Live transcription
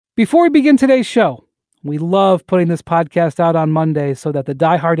Before we begin today's show, we love putting this podcast out on Monday so that the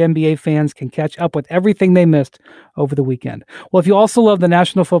diehard NBA fans can catch up with everything they missed over the weekend. Well, if you also love the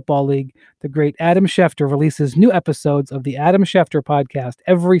National Football League, the great Adam Schefter releases new episodes of the Adam Schefter podcast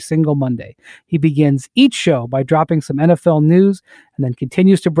every single Monday. He begins each show by dropping some NFL news and then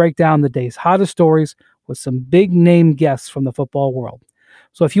continues to break down the day's hottest stories with some big-name guests from the football world.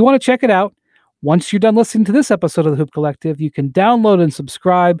 So if you want to check it out, once you're done listening to this episode of the Hoop Collective, you can download and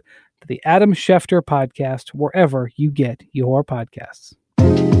subscribe to the Adam Schefter podcast wherever you get your podcasts.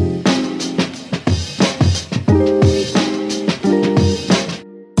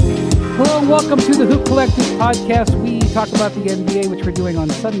 Hello and welcome to the Hoop Collective podcast. We talk about the NBA, which we're doing on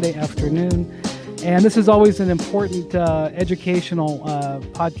Sunday afternoon. And this is always an important educational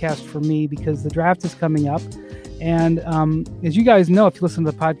podcast for me because the draft is coming up. And as you guys know, if you listen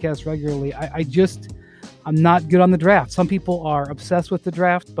to the podcast regularly, I'm not good on the draft. Some people are obsessed with the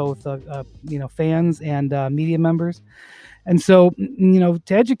draft, both fans and media members. And so, to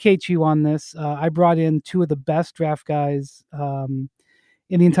educate you on this, I brought in two of the best draft guys in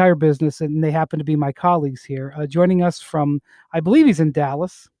the entire business, and they happen to be my colleagues here. Joining us from, I believe he's in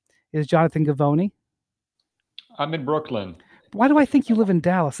Dallas, is Jonathan Givony. I'm in Brooklyn. Why do I think you live in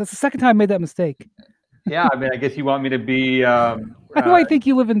Dallas? That's the second time I made that mistake. Yeah, I mean, I guess you want me to be. Why do I think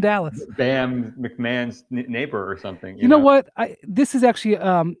you live in Dallas? Bam McMahon's neighbor or something. You know what? This is actually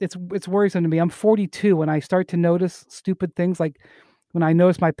it's worrisome to me. I'm 42 when I start to notice stupid things, like when I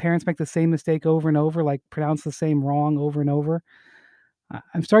notice my parents make the same mistake over and over, like pronounce the same wrong over and over.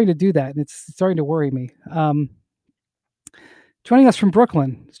 I'm starting to do that, and it's starting to worry me. Joining us from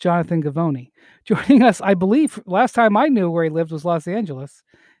Brooklyn is Jonathan Givony. Joining us, I believe, last time I knew where he lived was Los Angeles,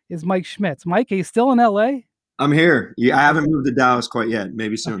 is Mike Schmitz. Mike, are you still in LA? I'm here. I haven't moved to Dallas quite yet.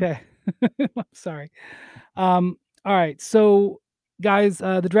 Maybe soon. Okay. I'm sorry. All right. So, guys,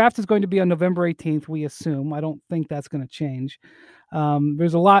 the draft is going to be on November 18th, we assume. I don't think that's going to change.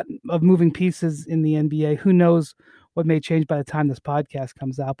 There's a lot of moving pieces in the NBA. Who knows what may change by the time this podcast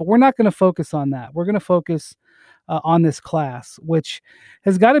comes out. But we're not going to focus on that. We're going to focus on this class, which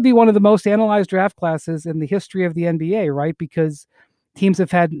has got to be one of the most analyzed draft classes in the history of the NBA, right? Because teams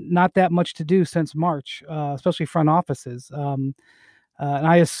have had not that much to do since March, especially front offices. And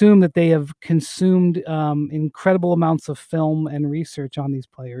I assume that they have consumed incredible amounts of film and research on these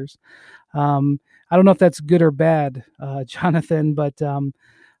players. I don't know if that's good or bad, Jonathan, but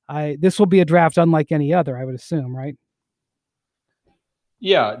this will be a draft unlike any other, I would assume, right?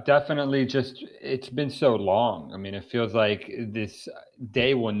 Yeah, definitely. It's been so long. I mean, it feels like this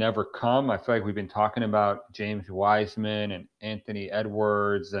day will never come. I feel like we've been talking about James Wiseman and Anthony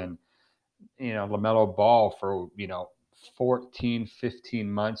Edwards and, LaMelo Ball for, 14,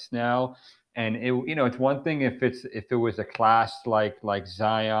 15 months now. And it's one thing if it was a class like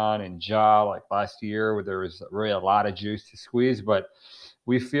Zion and Ja like last year where there was really a lot of juice to squeeze, but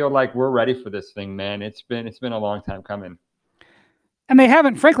we feel like we're ready for this thing, man. It's been a long time coming. And they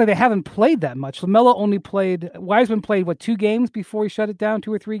haven't played that much. Wiseman played 2 games before he shut it down,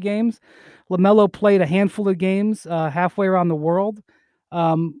 2 or 3 games. LaMelo played a handful of games halfway around the world.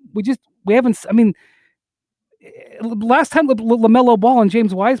 We haven't, last time LaMelo Ball and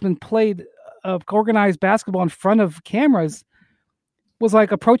James Wiseman played organized basketball in front of cameras was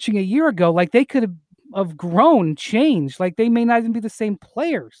like approaching a year ago. Like they could have grown, changed. Like they may not even be the same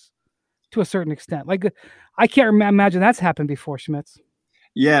players to a certain extent. Like I can't imagine that's happened before, Schmitz.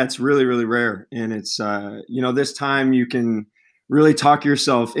 Yeah, it's really, really rare. And it's, this time you can really talk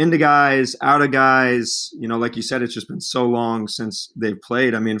yourself into guys, out of guys. Like you said, it's just been so long since they've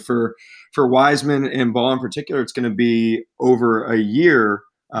played. I mean, for Wiseman and Ball in particular, it's going to be over a year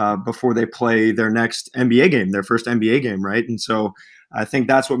before they play their next NBA game, their first NBA game, right? And so I think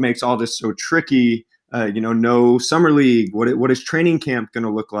that's what makes all this so tricky. No summer league. What is training camp going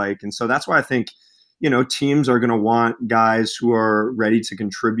to look like? And so that's why I think, teams are going to want guys who are ready to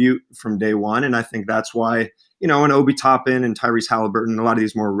contribute from day one. And I think that's why, an Obi Toppin and Tyrese Halliburton, a lot of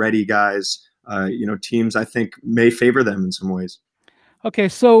these more ready guys, teams I think may favor them in some ways. Okay.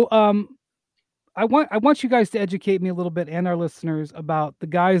 So I want you guys to educate me a little bit and our listeners about the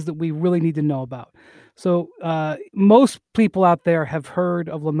guys that we really need to know about. So most people out there have heard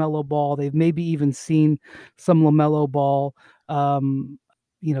of LaMelo Ball. They've maybe even seen some LaMelo Ball,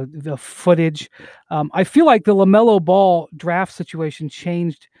 the footage. I feel like the LaMelo Ball draft situation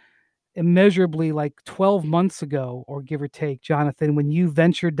changed immeasurably like 12 months ago, or give or take, Jonathan, when you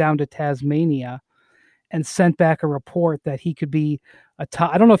ventured down to Tasmania and sent back a report that he could be a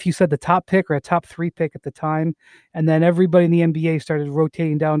top, I don't know if you said the top pick or a top 3 pick at the time. And then everybody in the NBA started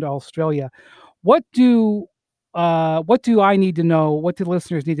rotating down to Australia. What do what do I need to know? What do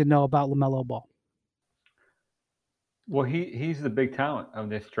listeners need to know about LaMelo Ball? Well, he's the big talent of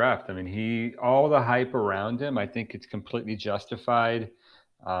this draft. I mean, all the hype around him, I think it's completely justified.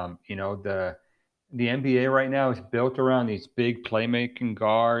 The NBA right now is built around these big playmaking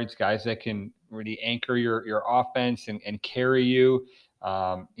guards, guys that can really anchor your offense and carry you.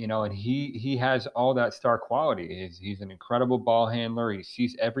 And he has all that star quality. He's an incredible ball handler. He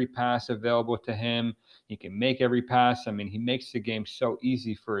sees every pass available to him. He can make every pass. I mean, he makes the game so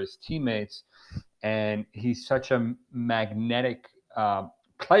easy for his teammates, and he's such a magnetic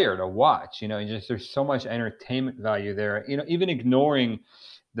player to watch. There's so much entertainment value there. Even ignoring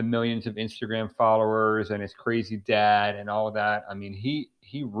the millions of Instagram followers and his crazy dad and all of that. I mean, he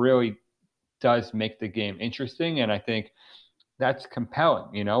really does make the game interesting, and I think that's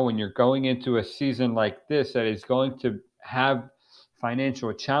compelling. When you're going into a season like this that is going to have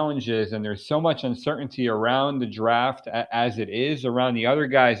financial challenges, and there's so much uncertainty around the draft as it is around the other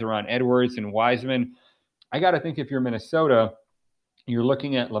guys, around Edwards and Wiseman. I got to think if you're Minnesota, you're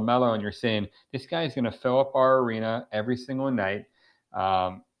looking at LaMelo and you're saying, this guy is going to fill up our arena every single night.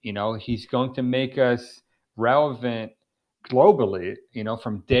 He's going to make us relevant globally,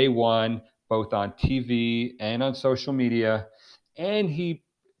 from day one, both on TV and on social media. And he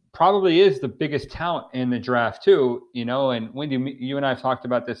probably is the biggest talent in the draft too, and Wendy, you and I have talked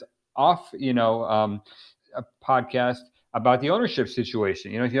about this off, a podcast about the ownership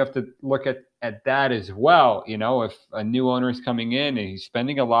situation. You have to look at that as well. If a new owner is coming in and he's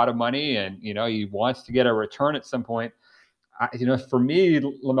spending a lot of money and, he wants to get a return at some point, for me,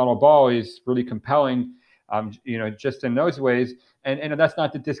 LaMelo Ball is really compelling, just in those ways. And that's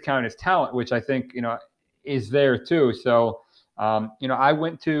not to discount his talent, which I think, is there too. So, I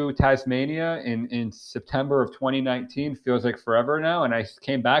went to Tasmania in September of 2019, feels like forever now. And I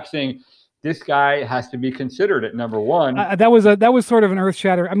came back saying, this guy has to be considered at number one. That was sort of an earth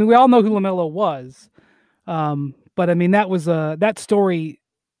shatter. I mean, we all know who LaMelo was. But I mean, that story,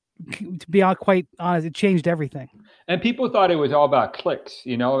 to be quite honest, it changed everything. And people thought it was all about clicks.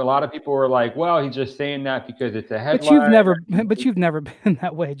 A lot of people were like, well, he's just saying that because it's a headline. But you've never been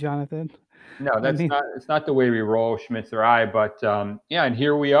that way, Jonathan. No, it's not the way we roll, Schmitz or I. But and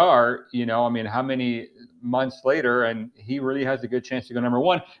here we are. How many months later, and he really has a good chance to go number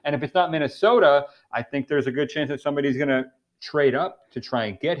one. And if it's not Minnesota, I think there's a good chance that somebody's going to trade up to try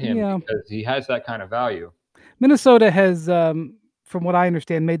and get him because he has that kind of value. Minnesota has, from what I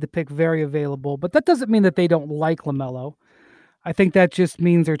understand, made the pick very available, but that doesn't mean that they don't like LaMelo. I think that just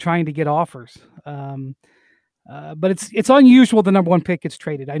means they're trying to get offers. But it's unusual the number one pick gets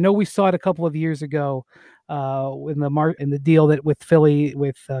traded. I know we saw it a couple of years ago in the deal that with Philly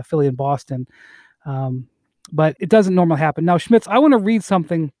and Boston, but it doesn't normally happen. Now, Schmitz, I want to read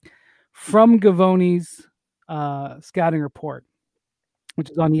something from Givony's scouting report, which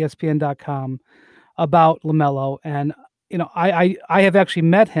is on ESPN.com about LaMelo. And I have actually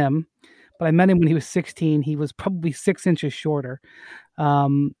met him, but I met him when he was 16. He was probably 6 inches shorter.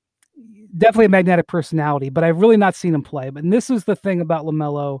 Definitely a magnetic personality, but I've really not seen him play. But this is the thing about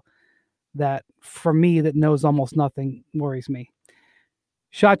LaMelo that, for me, that knows almost nothing, worries me.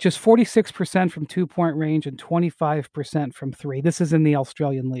 Shot just 46% from 2-point range and 25% from 3. This is in the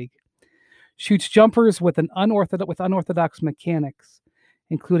Australian League. Shoots jumpers with unorthodox mechanics,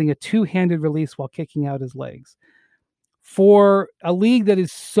 including a two-handed release while kicking out his legs. For a league that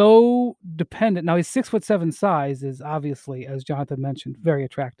is so dependent, now his 6'7" size is obviously, as Jonathan mentioned, very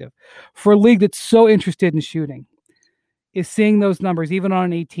attractive. For a league that's so interested in shooting, is seeing those numbers, even on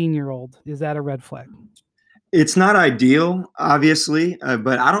an 18-year-old, is that a red flag? It's not ideal, obviously,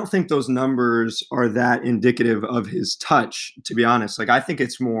 but I don't think those numbers are that indicative of his touch, to be honest. I think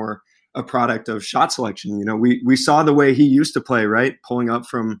it's more a product of shot selection. We saw the way he used to play, right? Pulling up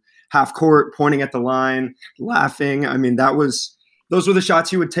from half court, pointing at the line, laughing. I mean, those were the shots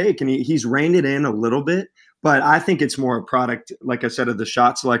he would take, and he's reined it in a little bit. But I think it's more a product, like I said, of the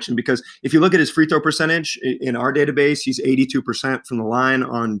shot selection, because if you look at his free throw percentage in our database, he's 82% from the line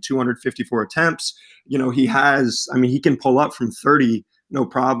on 254 attempts. He can pull up from 30, no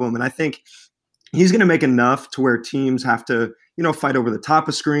problem. And I think he's going to make enough to where teams have to, fight over the top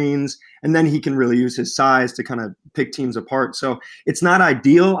of screens, and then he can really use his size to kind of pick teams apart. So it's not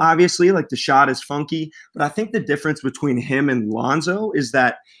ideal, obviously, the shot is funky, but I think the difference between him and Lonzo is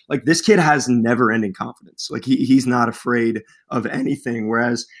that this kid has never ending confidence. He's not afraid of anything.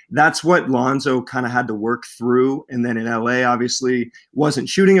 Whereas that's what Lonzo kind of had to work through. And then in LA, obviously wasn't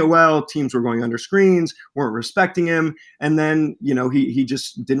shooting it well. Teams were going under screens, weren't respecting him. And then, he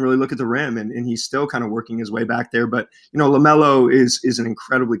just didn't really look at the rim, and he's still kind of working his way back there. But, LaMelo is an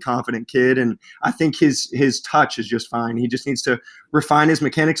incredibly confident kid. And I think his touch is just fine. He just needs to refine his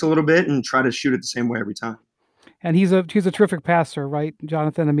mechanics a little bit and try to shoot it the same way every time. And he's a terrific passer, right,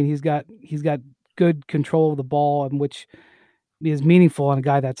 Jonathan? I mean, he's got good control of the ball, and which is meaningful on a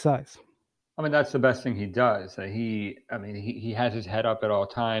guy that size. I mean, that's the best thing he does. He has his head up at all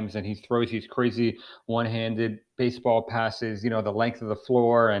times, and he throws these crazy one-handed baseball passes, the length of the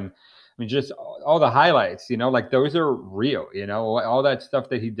floor, and I mean, just all the highlights, like those are real, all that stuff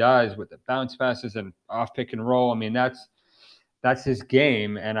that he does with the bounce passes and off pick and roll. I mean, that's his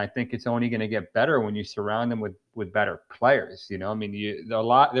game, and I think it's only going to get better when you surround him with better players. I mean, there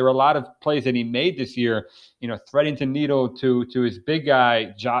were a lot of plays that he made this year, threading to needle to his big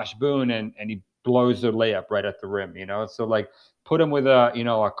guy Josh Boone, and he blows the layup right at the rim. So like put him with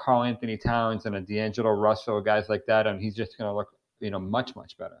a Karl Anthony Towns and a D'Angelo Russell, guys like that, and he's just going to look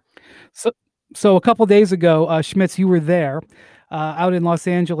much better. So a couple of days ago, Schmitz, you were there. Out in Los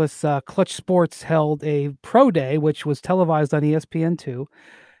Angeles, Clutch Sports held a pro day, which was televised on ESPN2,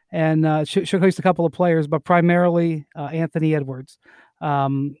 and showcased a couple of players, but primarily Anthony Edwards.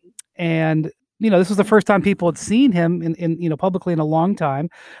 And this was the first time people had seen him in publicly in a long time.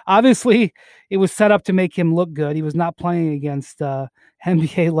 Obviously, it was set up to make him look good. He was not playing against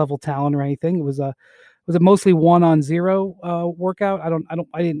NBA level talent or anything. It was a mostly 1-on-0 workout?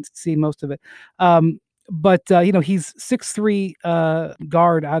 I didn't see most of it. But he's 6'3"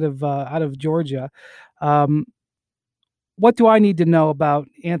 guard out of Georgia. What do I need to know about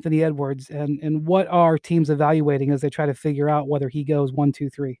Anthony Edwards, and what are teams evaluating as they try to figure out whether he goes 1, 2,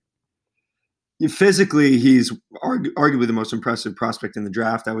 3? Physically, he's arguably the most impressive prospect in the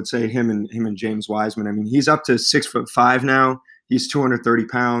draft. I would say him and James Wiseman. I mean, he's up to 6'5" now. He's 230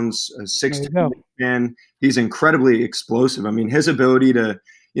 pounds, 6'2" man. He's incredibly explosive. I mean, his ability to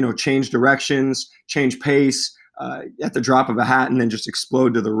change directions, change pace at the drop of a hat, and then just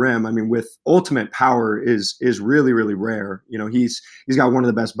explode to the rim. I mean, with ultimate power is really, really rare. He's got one of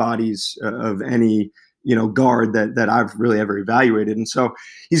the best bodies of any guard that I've really ever evaluated, and so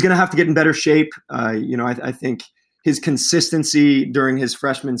he's going to have to get in better shape. I think his consistency during his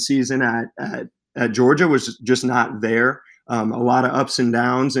freshman season at Georgia was just not there. A lot of ups and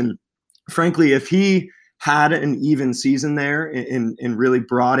downs, and frankly, if he had an even season there and really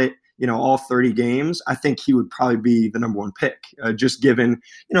brought it, all 30 games, I think he would probably be the number one pick, just given,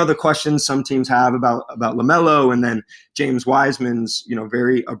 the questions some teams have about LaMelo, and then James Wiseman's,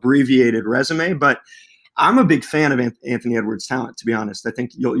 very abbreviated resume. But I'm a big fan of Anthony Edwards' talent, to be honest. I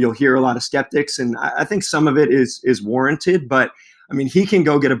think you'll hear a lot of skeptics, and I think some of it is warranted. But, I mean, he can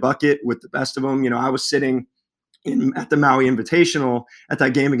go get a bucket with the best of them. I was sitting at the Maui Invitational at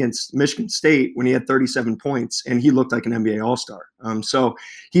that game against Michigan State when he had 37 points, and he looked like an NBA All-Star. So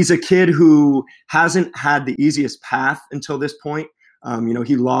he's a kid who hasn't had the easiest path until this point.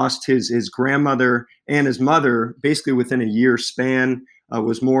 He lost his grandmother and his mother basically within a year span,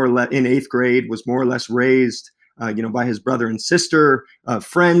 was more or less in 8th grade, was more or less raised by his brother and sister,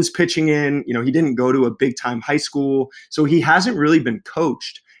 friends pitching in. He didn't go to a big-time high school, so he hasn't really been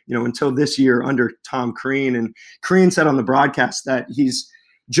coached until this year under Tom Crean. And Crean said on the broadcast that he's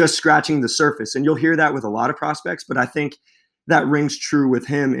just scratching the surface. And you'll hear that with a lot of prospects, but I think that rings true with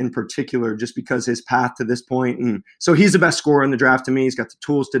him in particular, just because his path to this point. And so he's the best scorer in the draft to me. He's got the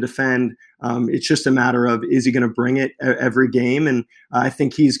tools to defend. It's just a matter of, is he going to bring it every game? And I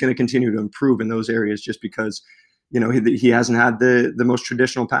think he's going to continue to improve in those areas just because, he hasn't had the most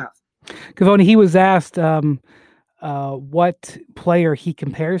traditional path. Givony, he was asked, what player he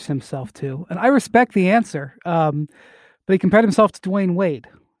compares himself to. And I respect the answer. But he compared himself to Dwayne Wade.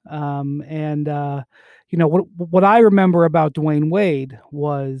 What I remember about Dwayne Wade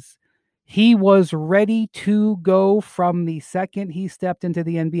was he was ready to go from the second he stepped into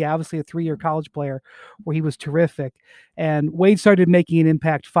the NBA, obviously a 3-year college player where he was terrific. And Wade started making an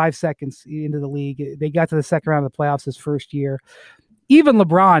impact 5 seconds into the league. They got to the second round of the playoffs his first year. Even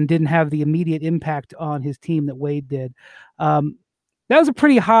LeBron didn't have the immediate impact on his team that Wade did. That was a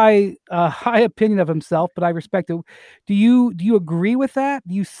pretty high opinion of himself, but I respect it. Do you agree with that?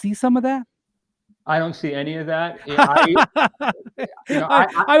 Do you see some of that? I don't see any of that.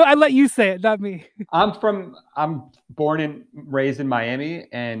 I let you say it, not me. I'm born and raised in Miami,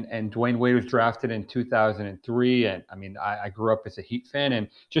 and Dwayne Wade was drafted in 2003. And I mean, I grew up as a Heat fan, and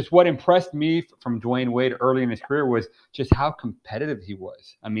just what impressed me from Dwayne Wade early in his career was just how competitive he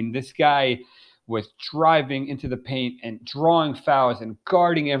was. I mean, this guy was driving into the paint and drawing fouls and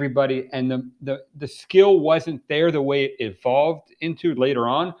guarding everybody. And the skill wasn't there the way it evolved into later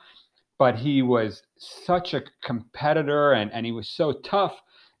on, but he was such a competitor and he was so tough.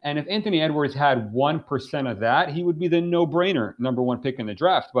 And if Anthony Edwards had 1% of that, he would be the no-brainer #1 pick in the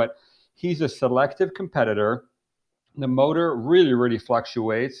draft. But he's a selective competitor. The motor really, really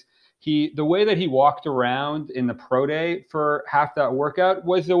fluctuates. The way that he walked around in the pro day for half that workout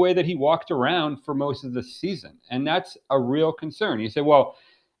was the way that he walked around for most of the season. And that's a real concern. You say, well,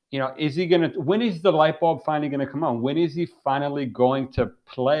 when is the light bulb finally going to come on? When is he finally going to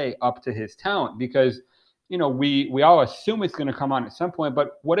play up to his talent? Because, we all assume it's going to come on at some point,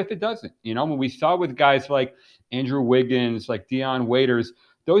 but what if it doesn't? When we saw with guys like Andrew Wiggins, like Dion Waiters,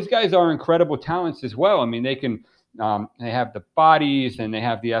 those guys are incredible talents as well. I mean, they have the bodies and they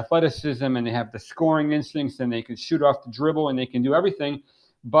have the athleticism and they have the scoring instincts and they can shoot off the dribble and they can do everything.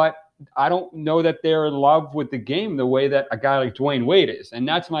 But I don't know that they're in love with the game the way that a guy like Dwayne Wade is. And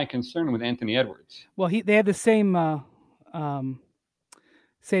that's my concern with Anthony Edwards. Well, they had the same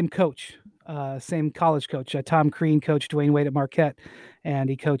coach, same college coach. Tom Crean coached Dwayne Wade at Marquette, and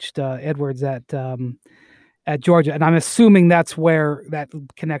he coached Edwards at Georgia. And I'm assuming that's where that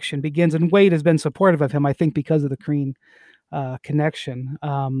connection begins. And Wade has been supportive of him, I think, because of the Crean connection.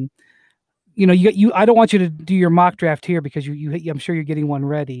 I don't want you to do your mock draft here because I'm sure you're getting one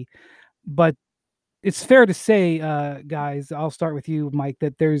ready, but it's fair to say, guys, I'll start with you, Mike,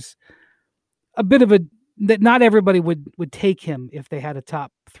 that there's a bit of that not everybody would take him if they had a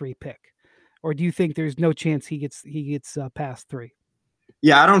top 3 pick. Or do you think there's no chance he gets past 3?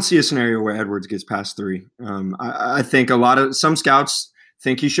 Yeah, I don't see a scenario where Edwards gets past 3. I think some scouts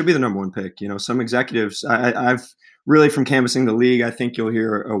think he should be the #1 pick. Some executives, I've really, from canvassing the league, I think you'll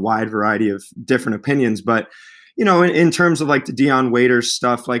hear a wide variety of different opinions. But, in terms of like the Dion Waiters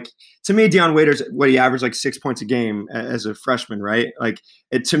stuff, like to me, Dion Waiters, he averaged like 6 points a game as a freshman, right? Like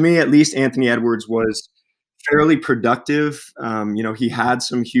to me, at least Anthony Edwards was fairly productive. He had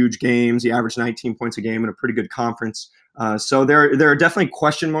some huge games. He averaged 19 points a game in a pretty good conference. So there are definitely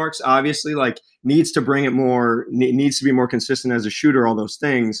question marks, obviously, like needs to bring it more, needs to be more consistent as a shooter, all those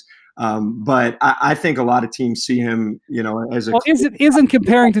things. But I think a lot of teams see him, as a. Well, isn't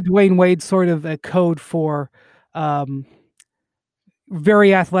comparing to Dwayne Wade sort of a code for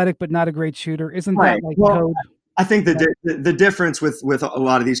very athletic but not a great shooter? Isn't that like code? I think the difference with a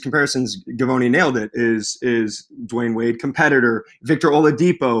lot of these comparisons, Givony nailed it, is Dwayne Wade competitor. Victor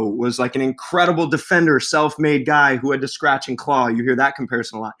Oladipo was like an incredible defender, self-made guy who had to scratch and claw. You hear that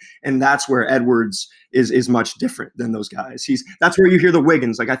comparison a lot. And that's where Edwards is much different than those guys. That's where you hear the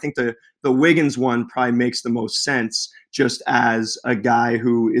Wiggins. Like I think the Wiggins one probably makes the most sense, just as a guy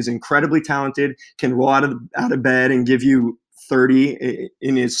who is incredibly talented, can roll out of bed and give you 30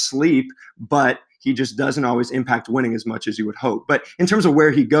 in his sleep, but he just doesn't always impact winning as much as you would hope. But in terms of where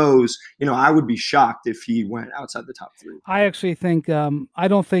he goes, I would be shocked if he went outside the top 3. I actually think I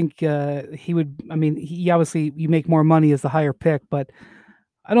don't think he would. I mean, he obviously, you make more money as the higher pick, but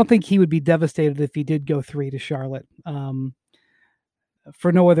I don't think he would be devastated if he did go 3 to Charlotte,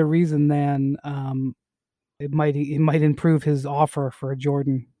 for no other reason than it might improve his offer for a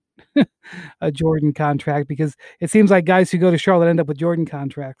Jordan contract, because it seems like guys who go to Charlotte end up with Jordan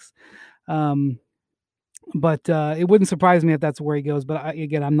contracts. But it wouldn't surprise me if that's where he goes. But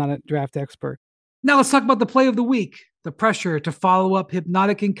I'm not a draft expert. Now let's talk about the play of the week. The pressure to follow up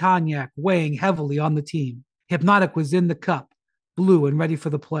Hypnotic and Cognac weighing heavily on the team. Hypnotic was in the cup, blue and ready for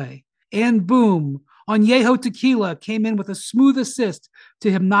the play. And boom, Añejo Tequila came in with a smooth assist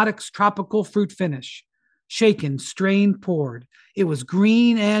to Hypnotic's tropical fruit finish. Shaken, strained, poured. It was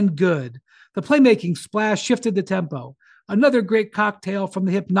green and good. The playmaking splash shifted the tempo. Another great cocktail from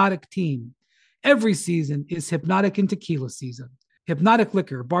the Hypnotic team. Every season is Hypnotic and Tequila season. Hypnotic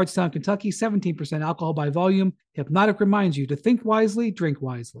Liquor, Bardstown, Kentucky, 17% alcohol by volume. Hypnotic reminds you to think wisely, drink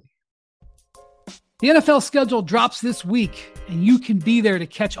wisely. The NFL schedule drops this week, and you can be there to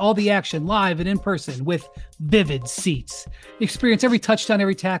catch all the action live and in person with Vivid Seats. Experience every touchdown,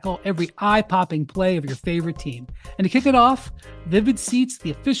 every tackle, every eye-popping play of your favorite team. And to kick it off, Vivid Seats,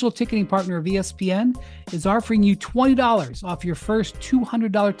 the official ticketing partner of ESPN, is offering you $20 off your first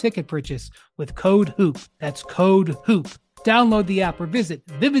 $200 ticket purchase with code HOOP. That's code HOOP. Download the app or visit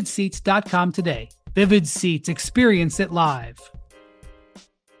vividseats.com today. Vivid Seats, experience it live.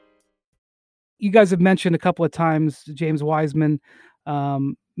 You guys have mentioned a couple of times James Wiseman,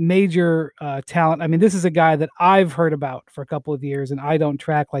 major talent. I mean, this is a guy that I've heard about for a couple of years, and I don't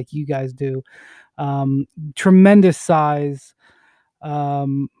track like you guys do. Tremendous size.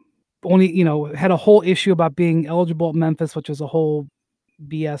 Only, had a whole issue about being eligible at Memphis, which was a whole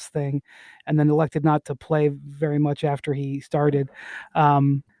BS thing, and then elected not to play very much after he started.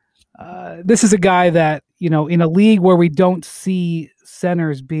 This is a guy that, in a league where we don't see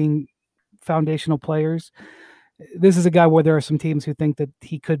centers being foundational players, this is a guy where there are some teams who think that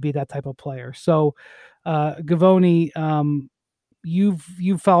he could be that type of player. So, Givony,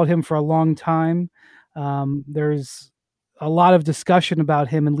 you've followed him for a long time. There's a lot of discussion about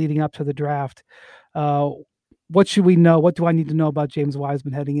him and leading up to the draft. What should we know? What do I need to know about James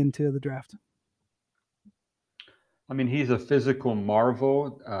Wiseman heading into the draft? I mean, he's a physical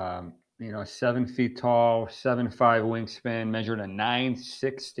marvel. 7 feet tall, 7'5" wingspan, measured a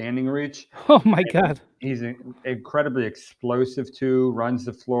 9'6" standing reach. Oh my God! He's incredibly explosive too. Runs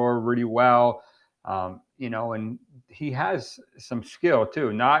the floor really well. And he has some skill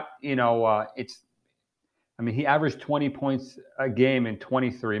too. Not, he averaged 20 points a game in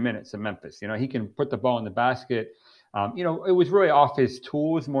 23 minutes in Memphis. He can put the ball in the basket. It was really off his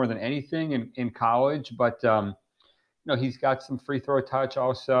tools more than anything in college, but he's got some free throw touch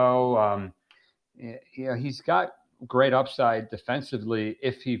also. He's got great upside defensively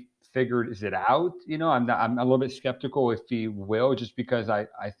if he figures it out. I'm a little bit skeptical if he will, just because I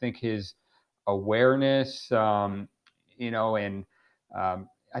think his awareness, I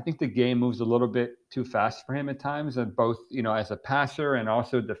think the game moves a little bit too fast for him at times, and both, as a passer and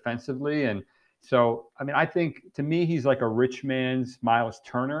also defensively. And so, I think to me, he's like a rich man's Miles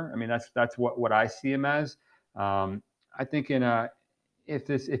Turner. That's what I see him as. I think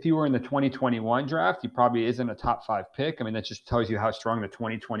if he were in the 2021 draft, he probably isn't a top 5 pick. That just tells you how strong the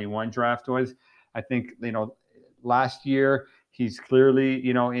 2021 draft was. I think, last year he's clearly,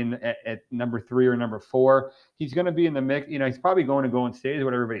 at number 3 or number 4. He's going to be in the mix. He's probably going to Golden State is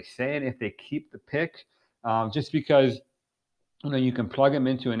what everybody's saying if they keep the pick, just because, you can plug him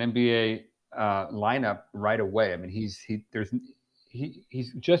into an NBA lineup right away. He's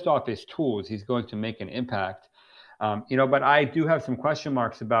just off his tools. He's going to make an impact. But I do have some question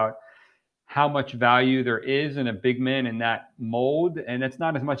marks about how much value there is in a big man in that mold. And it's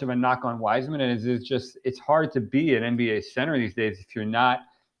not as much of a knock on Wiseman as it's hard to be an NBA center these days if you're not,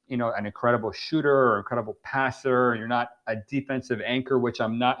 an incredible shooter or incredible passer, and you're not a defensive anchor, which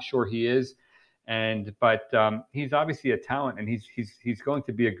I'm not sure he is. But he's obviously a talent, and he's going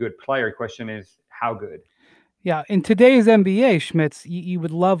to be a good player. The question is how good. Yeah, in today's NBA, Schmitz, you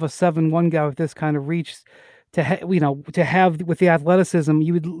would love a 7'1" guy with this kind of reach. To have with the athleticism,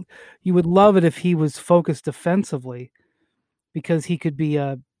 you would love it if he was focused defensively, because he could be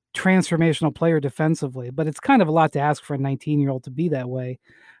a transformational player defensively. But it's kind of a lot to ask for a 19-year-old to be that way.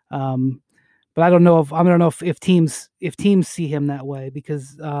 But I don't know if teams see him that way,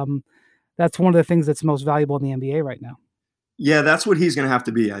 because that's one of the things that's most valuable in the NBA right now. Yeah, that's what he's going to have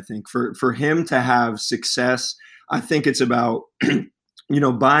to be. I think for him to have success, I think it's about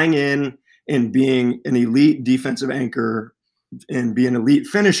buying in and being an elite defensive anchor and be an elite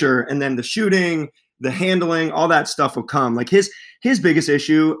finisher. And then the shooting, the handling, all that stuff will come. Like his biggest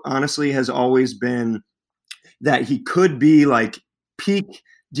issue, honestly, has always been that he could be like peak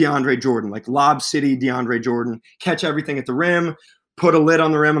DeAndre Jordan, like Lob City DeAndre Jordan, catch everything at the rim, put a lid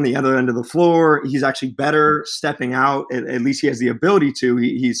on the rim on the other end of the floor. He's actually better stepping out. At least he has the ability to.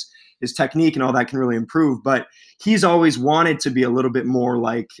 His technique and all that can really improve. But he's always wanted to be a little bit more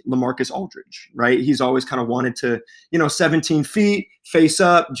like LaMarcus Aldridge, right? He's always kind of wanted to, 17 feet, face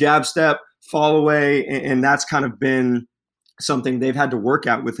up, jab step, fall away. And that's kind of been something they've had to work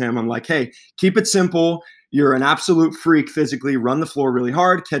out with him. I'm like, hey, keep it simple. You're an absolute freak physically, run the floor really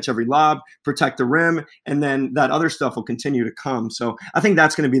hard, catch every lob, protect the rim, and then that other stuff will continue to come. So I think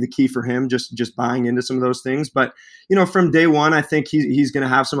that's going to be the key for him, just buying into some of those things. But, from day one, I think he's going to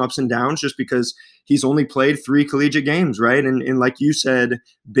have some ups and downs just because he's only played 3 collegiate games, right? And like you said,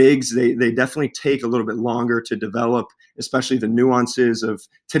 bigs, they definitely take a little bit longer to develop, especially the nuances of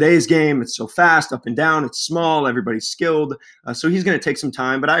today's game. It's so fast, up and down, it's small, everybody's skilled. So he's going to take some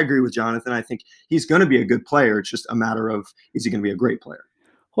time. But I agree with Jonathan. I think he's going to be a good player. It's just a matter of, is he going to be a great player?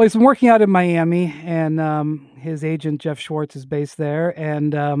 Well, he's been working out in Miami, and his agent, Jeff Schwartz, is based there.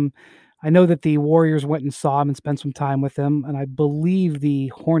 And I know that the Warriors went and saw him and spent some time with him, and I believe the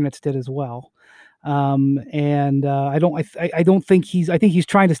Hornets did as well. I don't think I think he's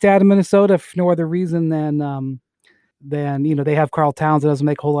trying to stay out of Minnesota for no other reason than they have Karl Towns. It doesn't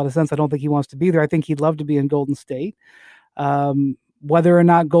make a whole lot of sense. I don't think he wants to be there. I think he'd love to be in Golden State. Whether or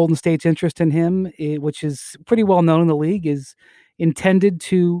not Golden State's interest in him, which is pretty well known in the league, is intended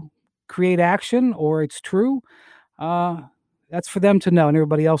to create action or it's true, that's for them to know and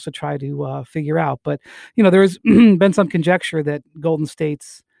everybody else to try to figure out. But, there's been some conjecture that Golden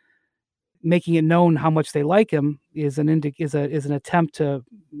State's making it known how much they like him is an attempt to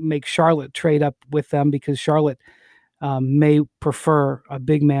make Charlotte trade up with them, because Charlotte may prefer a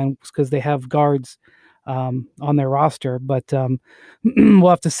big man because they have guards on their roster. But we'll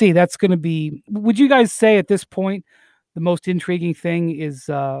have to see. That's going to be. Would you guys say at this point the most intriguing thing is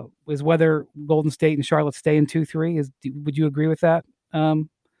whether Golden State and Charlotte stay in 2-3? Would you agree with that? That's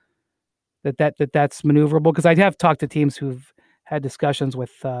maneuverable? Because I have talked to teams who've had discussions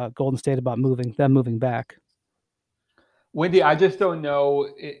with Golden State about moving back. Wendy, I just don't know.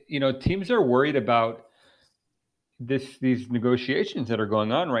 Teams are worried about these negotiations that are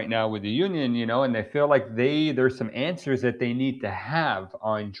going on right now with the union, and they feel like there's some answers that they need to have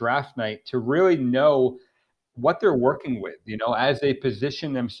on draft night to really know what they're working with, as they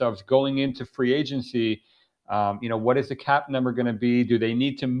position themselves going into free agency. What is the cap number going to be? Do they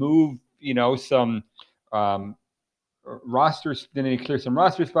need to move, some rosters? They need to clear some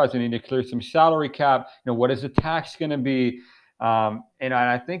roster spots. They need to clear some salary cap. What is the tax going to be? And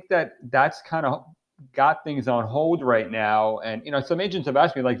I think that's kind of got things on hold right now. And, some agents have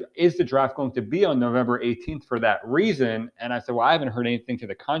asked me, like, is the draft going to be on November 18th for that reason? And I said, well, I haven't heard anything to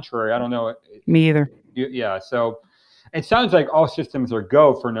the contrary. I don't know. Me either. Yeah. So it sounds like all systems are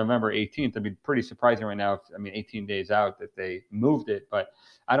go for November 18th. It'd be pretty surprising right now. 18 days out that they moved it, but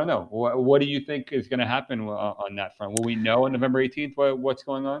I don't know. What do you think is going to happen on that front? Will we know on November 18th what's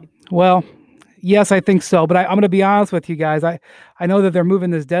going on? Well, yes, I think so. But I'm going to be honest with you guys. I know that they're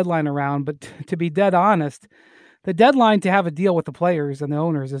moving this deadline around, but to be dead honest, the deadline to have a deal with the players and the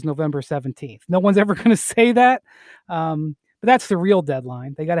owners is November 17th. No one's ever going to say that. But that's the real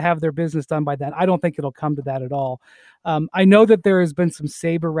deadline. They got to have their business done by then. I don't think it'll come to that at all. I know that there has been some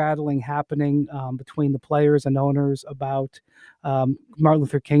saber rattling happening between the players and owners about Martin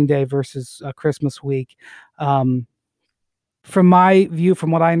Luther King Day versus Christmas week. From my view, from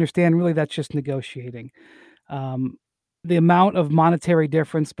what I understand, really that's just negotiating. The amount of monetary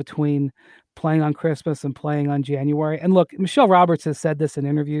difference between playing on Christmas and playing on January. And look, Michelle Roberts has said this in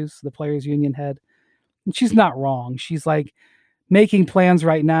interviews, the Players Union head, and she's not wrong. She's like, making plans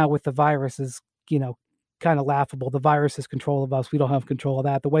right now with the virus is, kind of laughable. The virus has control of us. We don't have control of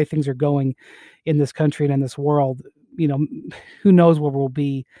that. The way things are going in this country and in this world, who knows where we'll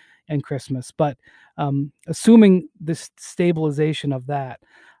be in Christmas. But assuming this stabilization of that,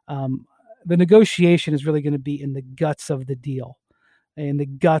 the negotiation is really going to be in the guts of the deal, in the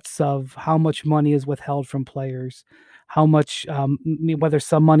guts of how much money is withheld from players, how much, whether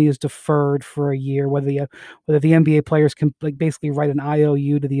some money is deferred for a year, whether the NBA players can basically write an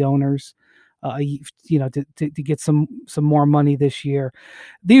IOU to the owners, to get some more money this year.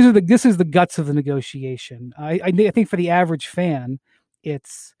 This is the guts of the negotiation. I think for the average fan,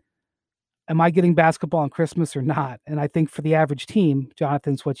 it's, am I getting basketball on Christmas or not? And I think for the average team,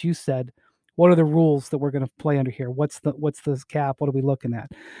 Jonathan, it's what you said. What are the rules that we're going to play under here? What's the cap? What are we looking at?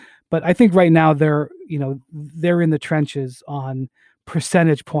 But I think right now they're in the trenches on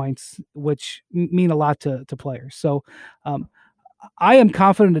percentage points, which mean a lot to players. So I am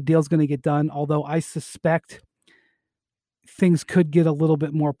confident the deal's going to get done, although I suspect things could get a little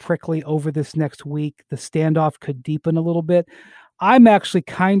bit more prickly over this next week. The standoff could deepen a little bit. I'm actually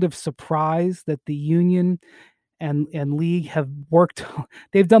kind of surprised that the union and league have worked.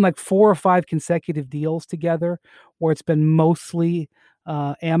 They've done like 4 or 5 consecutive deals together where it's been mostly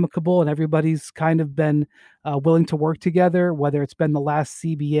amicable and everybody's kind of been willing to work together, whether it's been the last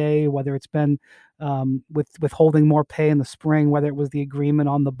CBA, whether it's been with withholding more pay in the spring, whether it was the agreement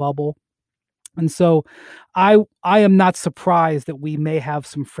on the bubble. And so I am not surprised that we may have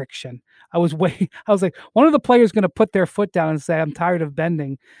some friction. I was like, one of the players going to put their foot down and say, I'm tired of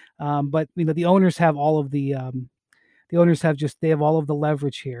bending. But the owners have all of they have all of the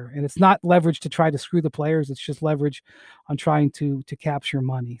leverage here, and it's not leverage to try to screw the players. It's just leverage on trying to capture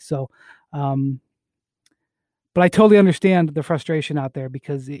money. So, but I totally understand the frustration out there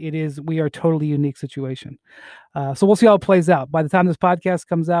because we are a totally unique situation. So we'll see how it plays out. By the time this podcast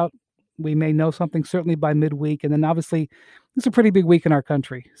comes out, we may know something, certainly by midweek. And then obviously it's a pretty big week in our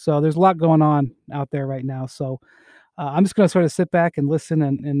country. So there's a lot going on out there right now. So I'm just going to sort of sit back and listen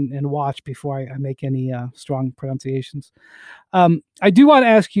and watch before I make any strong pronunciations. I do want to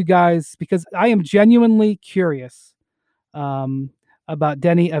ask you guys, because I am genuinely curious about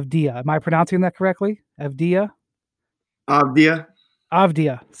Deni Avdija. Am I pronouncing that correctly? Avdija? Avdija.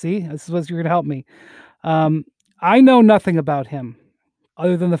 See, this is what you're going to help me. I know nothing about him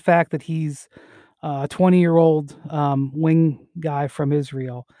other than the fact that he's a 20-year-old wing guy from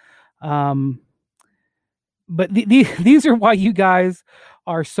Israel. But these are why you guys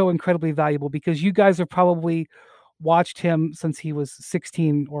are so incredibly valuable, because you guys are probably watched him since he was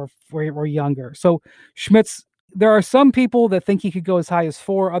 16 or younger. So Schmitz, there are some people that think he could go as high as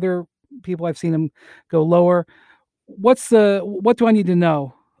 4. Other people I've seen him go lower. What do I need to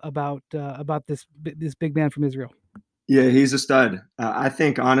know about this big man from Israel? Yeah, he's a stud. I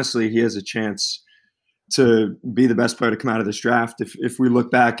think honestly, he has a chance to be the best player to come out of this draft. If we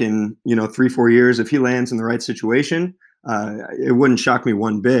look back in 3-4 years, if he lands in the right situation, it wouldn't shock me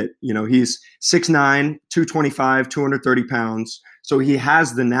one bit. He's 6'9", 225, 230 pounds. So he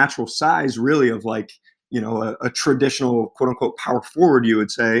has the natural size really of like, a traditional quote unquote power forward, you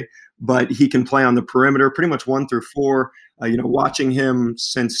would say, but he can play on the perimeter pretty much 1 through 4. Watching him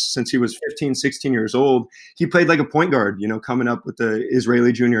since he was 15, 16 years old, he played like a point guard, coming up with the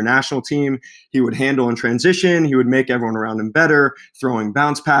Israeli junior national team. He would handle in transition. He would make everyone around him better, throwing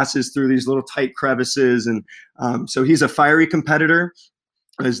bounce passes through these little tight crevices. And so he's a fiery competitor.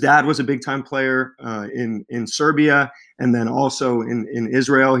 His dad was a big-time player in Serbia, and then also in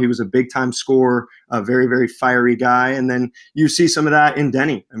Israel. He was a big-time scorer, a very, very fiery guy. And then you see some of that in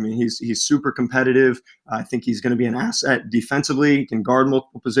Denny. I mean, he's super competitive. I think he's going to be an asset defensively. He can guard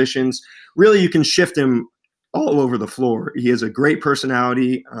multiple positions. Really, you can shift him all over the floor. He has a great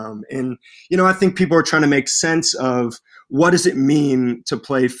personality. And I think people are trying to make sense of what does it mean to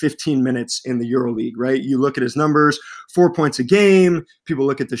play 15 minutes in the EuroLeague, right? You look at his numbers, 4 points a game. People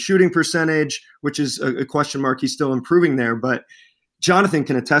look at the shooting percentage, which is a question mark. He's still improving there, but Jonathan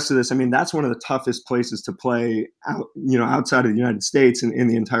can attest to this. I mean, that's one of the toughest places to play outside of the United States and in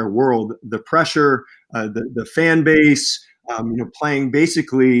the entire world. The pressure, the fan base, playing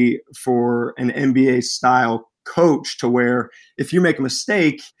basically for an NBA style coach to where if you make a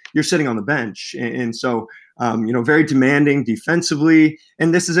mistake, you're sitting on the bench. And so, very demanding defensively.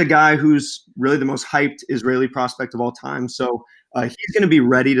 And this is a guy who's really the most hyped Israeli prospect of all time. So he's going to be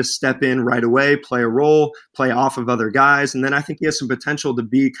ready to step in right away, play a role, play off of other guys. And then I think he has some potential to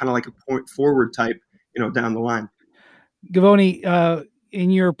be kind of like a point forward type, down the line. Givony,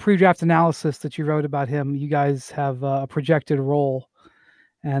 in your pre-draft analysis that you wrote about him, you guys have a projected role.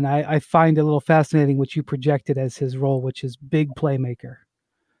 And I find it a little fascinating what you projected as his role, which is big playmaker.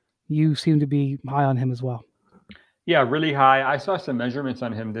 You seem to be high on him as well. Yeah, really high. I saw some measurements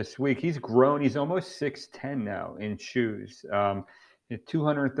on him this week. He's grown. He's almost 6'10" now in shoes.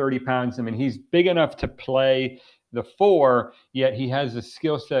 230 pounds. I mean, he's big enough to play the 4, yet he has the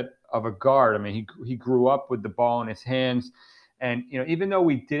skill set of a guard. I mean, he grew up with the ball in his hands. And, even though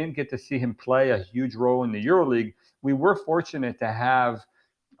we didn't get to see him play a huge role in the EuroLeague, we were fortunate to have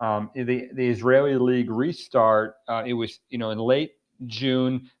the Israeli league restart. It was, in late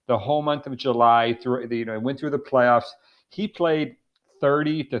June, the whole month of July, went through the playoffs. He played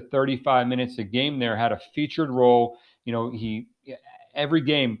 30 to 35 minutes a game there, had a featured role. He every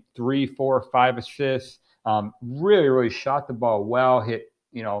game, 3, 4, 5 assists, really, really shot the ball well, hit,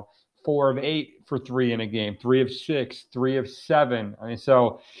 4 of 8 for 3 in a game, 3 of 6, 3 of 7. I mean,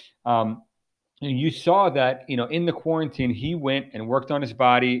 so you saw that, in the quarantine, he went and worked on his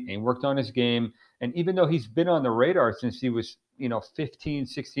body and worked on his game. And even though he's been on the radar since he was, 15,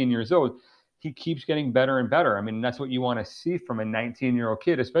 16 years old, he keeps getting better and better. I mean, that's what you want to see from a 19-year-old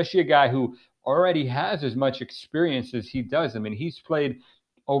kid, especially a guy who already has as much experience as he does. I mean, he's played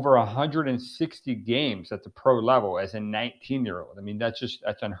over 160 games at the pro level as a 19-year-old. I mean, that's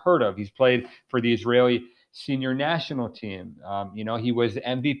unheard of. He's played for the Israeli senior national team. He was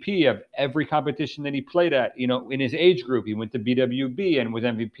MVP of every competition that he played at, in his age group. He went to BWB and was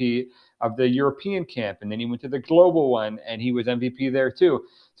MVP of the European camp. And then he went to the global one and he was MVP there too.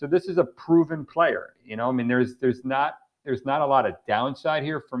 So this is a proven player, I mean, there's not a lot of downside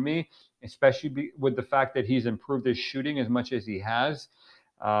here for me, especially with the fact that he's improved his shooting as much as he has.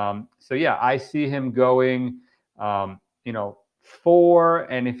 So yeah, I see him going,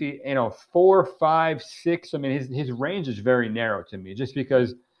 4, and if he, 4, 5, 6, I mean, his range is very narrow to me, just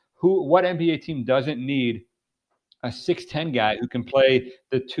because what NBA team doesn't need a 6'10" guy who can play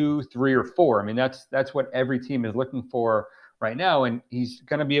the 2, 3, or 4? I mean, that's what every team is looking for right now, and he's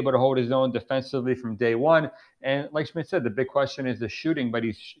going to be able to hold his own defensively from day one. And like Schmitz said, the big question is the shooting, but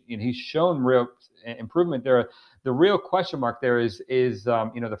he's shown real improvement there. The real question mark there is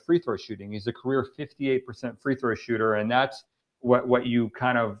the free throw shooting. He's a career 58% free throw shooter, and that's what you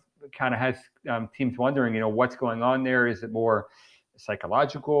kind of has teams wondering, what's going on there. Is it more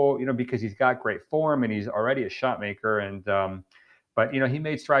psychological, because he's got great form and he's already a shot maker, and but he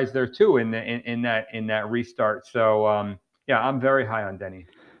made strides there too in that restart. So yeah, I'm very high on Denny.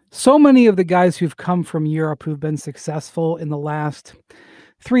 So many of the guys who've come from Europe who've been successful in the last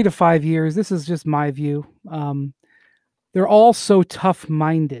 3 to 5 years, this is just my view, they're all so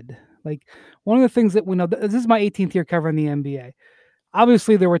tough-minded. Like, one of the things that we know, this is my 18th year covering the NBA.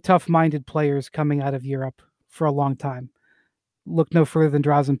 Obviously, there were tough-minded players coming out of Europe for a long time. Look no further than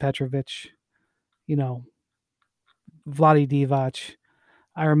Drazen Petrovic, Vlade Divac.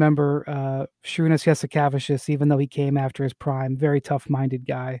 I remember Šarūnas Jasikevičius, even though he came after his prime, very tough-minded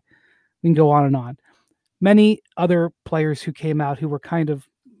guy. We can go on and on. Many other players who came out who were kind of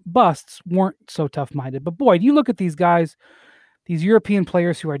busts weren't so tough-minded. But boy, do you look at these guys, these European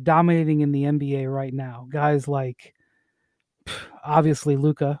players who are dominating in the NBA right now, guys like obviously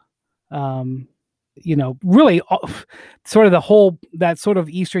Luka, really sort of that sort of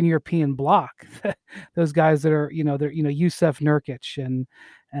Eastern European block, those guys that are, Jusuf Nurkic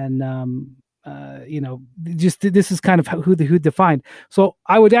and just this is kind of who defined. So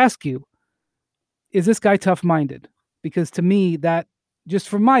I would ask you, is this guy tough-minded? Because to me, that just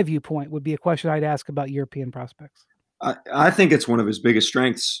from my viewpoint would be a question I'd ask about European prospects. I think it's one of his biggest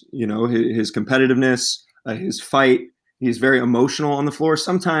strengths, his competitiveness, his fight. He's very emotional on the floor.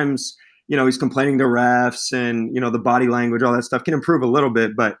 Sometimes, he's complaining to refs and, the body language, all that stuff can improve a little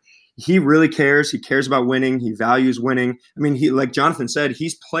bit, but he really cares. He cares about winning. He values winning. I mean, like Jonathan said,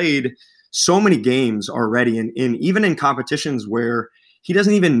 he's played so many games already and even in competitions where he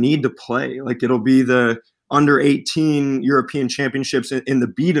doesn't even need to play. Like, it'll be the under 18 European championships in the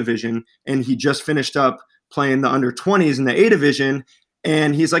B division. And he just finished up playing the under 20s in the A division.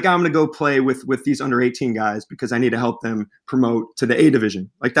 And he's like, I'm going to go play with these under 18 guys because I need to help them promote to the A division.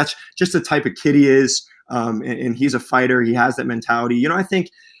 Like, that's just the type of kid he is. And he's a fighter. He has that mentality. I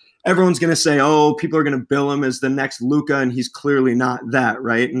think everyone's going to say, oh, people are going to bill him as the next Luka, and he's clearly not that,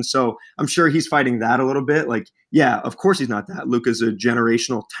 right? And so I'm sure he's fighting that a little bit. Like, yeah, of course he's not that. Luka's a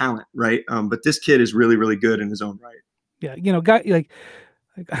generational talent, right? But this kid is really, really good in his own right. Yeah, guy like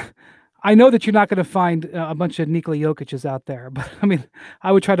I know that you're not going to find a bunch of Nikola Jokic's out there, but I mean,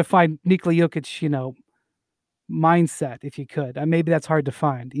 I would try to find Nikola Jokic, mindset if you could. Maybe that's hard to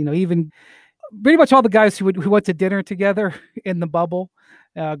find. Even pretty much all the guys who went to dinner together in the bubble,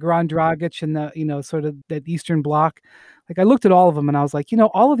 Goran Dragic and the sort of that Eastern Bloc. Like, I looked at all of them and I was like,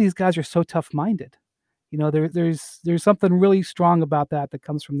 all of these guys are so tough-minded. There's something really strong about that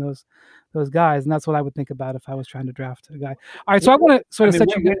comes from those guys, and that's what I would think about if I was trying to draft a guy. All right, so I want to sort of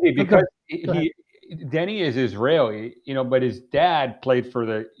set you because Denny is Israeli, but his dad played for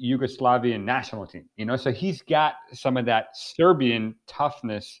the Yugoslavian national team, so he's got some of that Serbian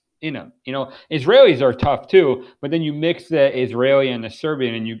toughness in him. Israelis are tough too, but then you mix the Israeli and the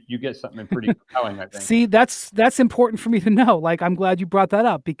Serbian and you get something pretty compelling, I think. See, that's important for me to know. Like, I'm glad you brought that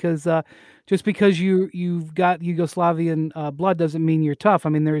up because just because you've got Yugoslavian blood doesn't mean you're tough. I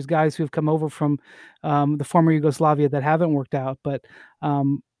mean, there's guys who have come over from the former Yugoslavia that haven't worked out, but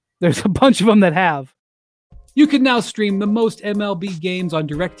there's a bunch of them that have. You can now stream the most MLB games on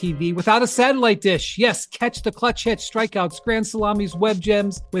DirecTV without a satellite dish. Yes, catch the clutch hits, strikeouts, grand salamis, web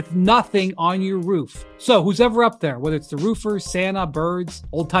gems with nothing on your roof. So who's ever up there, whether it's the roofers, Santa, birds,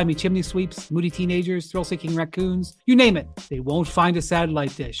 old-timey chimney sweeps, moody teenagers, thrill-seeking raccoons, you name it, they won't find a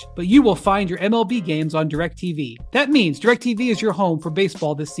satellite dish. But you will find your MLB games on DirecTV. That means DirecTV is your home for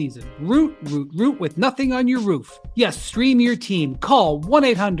baseball this season. Root with nothing on your roof. Yes, stream your team. Call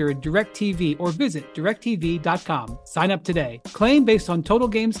 1-800-DirecTV or visit DirecTV.com. Sign up today. Claim based on total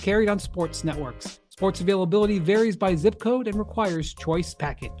games carried on sports networks. Sports availability varies by zip code and requires choice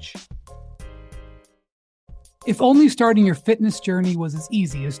package. If only starting your fitness journey was as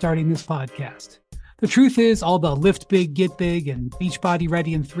easy as starting this podcast. The truth is, all the lift big, get big, and Beachbody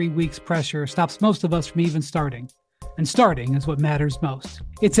ready in 3 weeks pressure stops most of us from even starting. And starting is what matters most.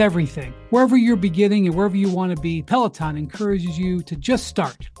 It's everything. Wherever you're beginning and wherever you want to be, Peloton encourages you to just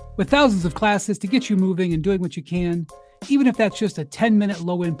start. With thousands of classes to get you moving and doing what you can, even if that's just a 10-minute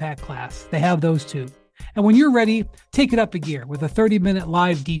low-impact class, they have those too. And when you're ready, take it up a gear with a 30-minute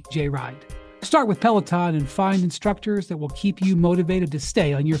live DJ ride. Start with Peloton and find instructors that will keep you motivated to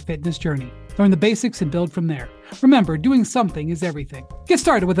stay on your fitness journey. Learn the basics and build from there. Remember, doing something is everything. Get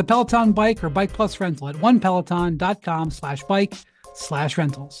started with a Peloton bike or Bike Plus rental at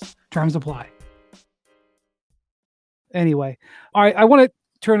onepeloton.com/bike/rentals. Terms apply. Anyway, all right, I want to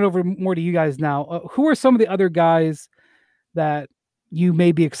turn it over more to you guys now. Who are some of the other guys that you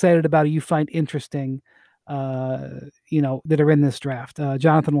may be excited about or you find interesting, that are in this draft?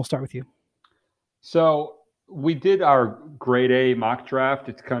 Jonathan, we'll start with you. So we did our grade A mock draft.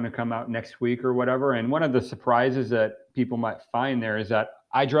 It's going to come out next week or whatever. And one of the surprises that people might find there is that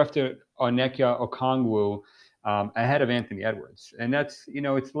I drafted Onyeka Okongwu ahead of Anthony Edwards. And that's,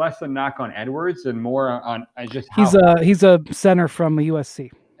 it's less a knock on Edwards and more on just how he's a center from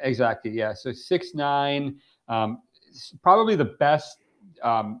USC. Exactly. Yeah. So 6'9", probably the best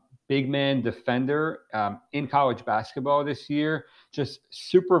big man defender in college basketball this year. Just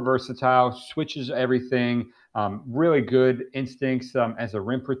super versatile, switches everything, really good instincts as a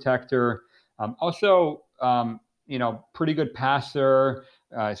rim protector. Also, pretty good passer.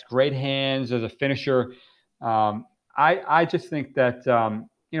 Has great hands as a finisher. I just think that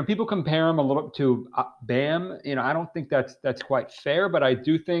people compare him a little to Bam. I don't think that's quite fair, but I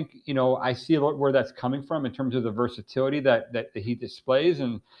do think I see a lot where that's coming from in terms of the versatility that he displays.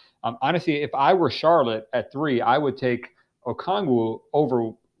 And honestly, if I were Charlotte at 3, I would take Okongwu over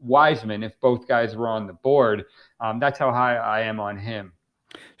Wiseman if both guys were on the board. That's how high I am on him.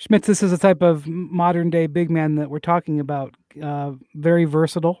 Schmitz, this is a type of modern day big man that we're talking about. Very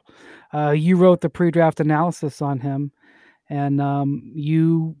versatile. You wrote the pre-draft analysis on him, and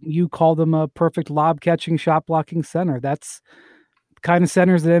you called him a perfect lob catching, shot blocking center. That's the kind of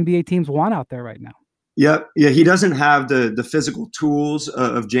centers that NBA teams want out there right now. Yeah, he doesn't have the physical tools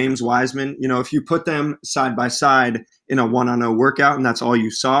of James Wiseman. If you put them side by side in a 1-on-0 workout and that's all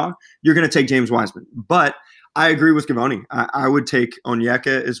you saw, you're going to take James Wiseman. But I agree with Givony. I would take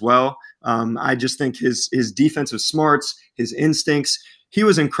Onyeka as well. I just think his defensive smarts, his instincts, he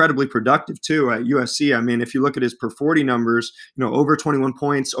was incredibly productive too at USC. I mean, if you look at his per 40 numbers, over 21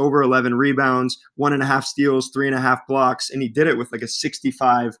 points, over 11 rebounds, 1.5 steals, 3.5 blocks, and he did it with like a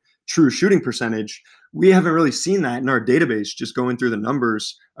 65 true shooting percentage. We haven't really seen that in our database, just going through the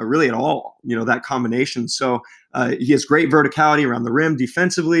numbers really at all, that combination. So he has great verticality around the rim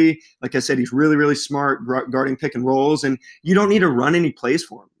defensively. Like I said, he's really, really smart guarding pick and rolls, and you don't need to run any plays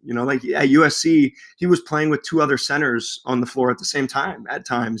for him. Like at USC, he was playing with 2 other centers on the floor at the same time at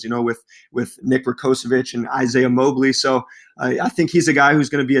times, with Nick Rakocevic and Isaiah Mobley. So I think he's a guy who's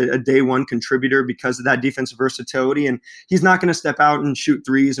going to be a day one contributor because of that defensive versatility. And he's not going to step out and shoot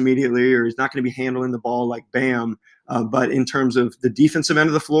threes immediately, or he's not going to be handling the ball like Bam. But in terms of the defensive end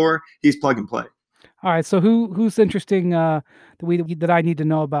of the floor, he's plug and play. All right. So who's interesting that I need to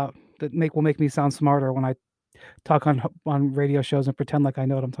know about that will make me sound smarter when I talk on radio shows and pretend like I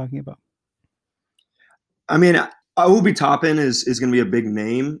know what I'm talking about? I mean, Obi Toppin is going to be a big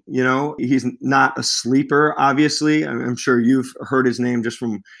name. He's not a sleeper, obviously. I'm sure you've heard his name just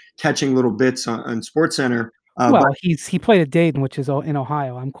from catching little bits on SportsCenter. He played at Dayton, which is in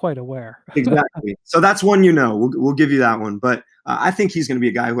Ohio. I'm quite aware. Exactly. So that's one we'll give you that one. But I think he's going to be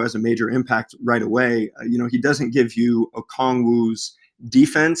a guy who has a major impact right away. He doesn't give you Okongwu's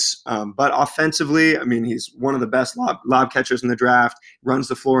defense, but offensively, I mean, he's one of the best lob catchers in the draft, runs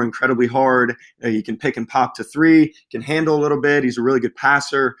the floor incredibly hard. He can pick and pop to 3, can handle a little bit. He's a really good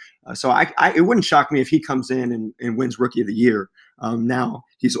passer. So it wouldn't shock me if he comes in and wins Rookie of the Year. Now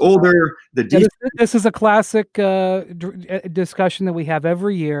he's older. This is a classic discussion that we have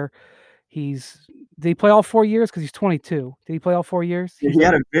every year. Did he play all 4 years? Because he's 22. Did he play all 4 years? He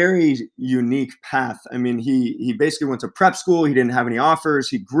had a very unique path. I mean, he basically went to prep school. He didn't have any offers.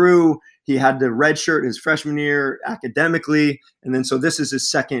 He grew. He had the red shirt his freshman year academically. And then so this is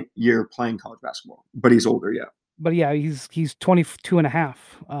his second year playing college basketball. But he's older, yeah. But yeah, he's 22 and a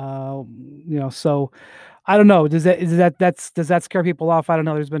half. So I don't know. Does that scare people off? I don't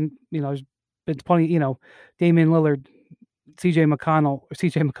know. There's been plenty, Damian Lillard, CJ McCollum,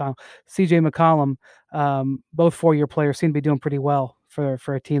 both 4-year players seem to be doing pretty well for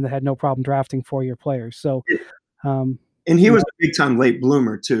a team that had no problem drafting 4-year players. So, and he was a big time late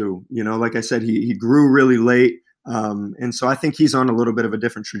bloomer too. Like I said, he grew really late. And so I think he's on a little bit of a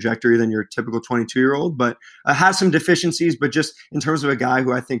different trajectory than your typical 22-year-old, but has some deficiencies. But just in terms of a guy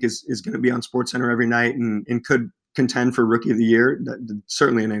who I think is going to be on SportsCenter every night and could contend for Rookie of the Year, that's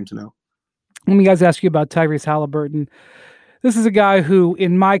certainly a name to know. Let me ask you about Tyrese Halliburton. This is a guy who,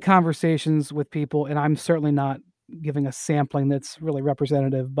 in my conversations with people, and I'm certainly not giving a sampling that's really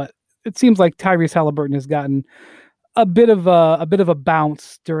representative, but it seems like Tyrese Halliburton has gotten a bit of a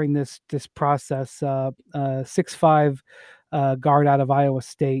bounce during this process. 6'5" guard out of Iowa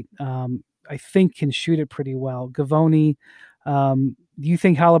State, I think can shoot it pretty well. Givony, do you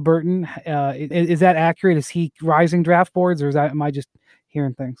think Halliburton is that accurate? Is he rising draft boards, or am I just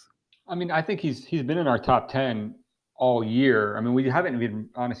hearing things? I mean, I think he's been in our top 10 all year. I mean, we haven't even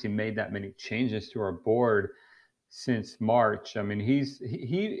honestly made that many changes to our board since March. I mean,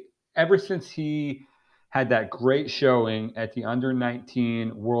 he ever since he had that great showing at the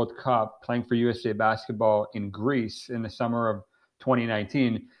under-19 World Cup playing for USA Basketball in Greece in the summer of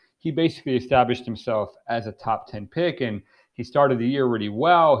 2019, he basically established himself as a top 10 pick, and he started the year really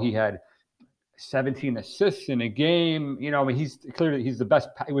well. He had 17 assists in a game. I mean, he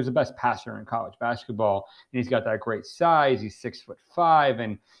was the best passer in college basketball, and he's got that great size. He's 6'5",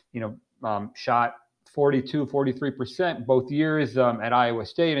 and shot 42, 43% both years at Iowa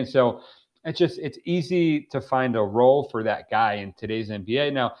State. And so it's easy to find a role for that guy in today's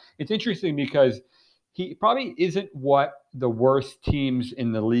NBA. Now, it's interesting because he probably isn't what the worst teams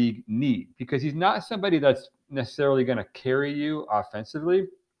in the league need, because he's not somebody that's necessarily going to carry you offensively.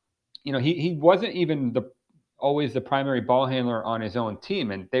 He wasn't even always the primary ball handler on his own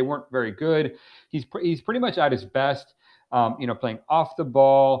team, and they weren't very good. He's pretty much at his best, playing off the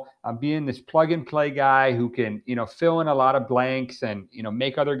ball, being this plug and play guy who can, fill in a lot of blanks and,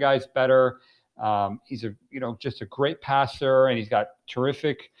 make other guys better. He's just a great passer, and he's got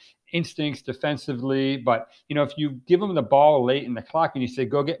terrific instincts defensively. But, if you give him the ball late in the clock and you say,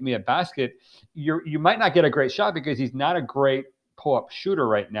 go get me a basket, you might not get a great shot because he's not a great pull-up shooter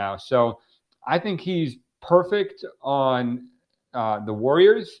right now. So I think he's perfect on the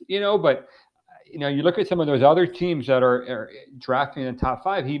Warriors, but you look at some of those other teams that are drafting in the top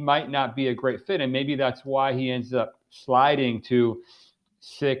 5, he might not be a great fit. And maybe that's why he ends up sliding to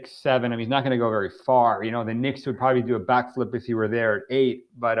 6, 7. I mean, he's not going to go very far. The Knicks would probably do a backflip if he were there at 8.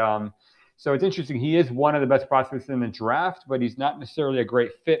 But so it's interesting. He is one of the best prospects in the draft, but he's not necessarily a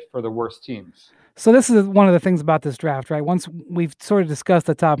great fit for the worst teams. So this is one of the things about this draft, right? Once we've sort of discussed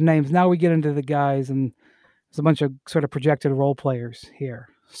the top names, now we get into the guys, and there's a bunch of sort of projected role players here.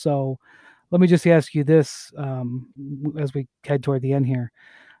 So let me just ask you this as we head toward the end here.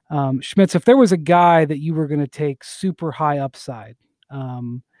 Schmitz, if there was a guy that you were going to take super high upside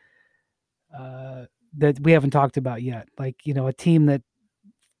that we haven't talked about yet, like, a team that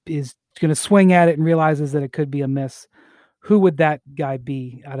is going to swing at it and realizes that it could be a miss, who would that guy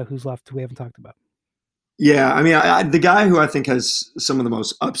be out of who's left who we haven't talked about? Yeah, I mean, the guy who I think has some of the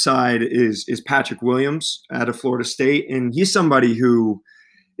most upside is Patrick Williams out of Florida State. And he's somebody who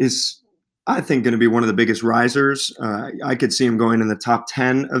is, I think, going to be one of the biggest risers. I could see him going in the top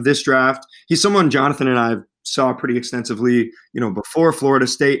 10 of this draft. He's someone Jonathan and I saw pretty extensively, before Florida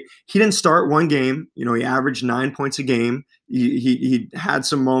State. He didn't start one game. He averaged 9 points a game. He had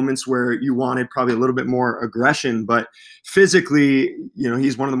some moments where you wanted probably a little bit more aggression, but physically,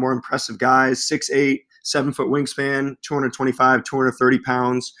 he's one of the more impressive guys, 6'8", 7-foot wingspan, 225, 230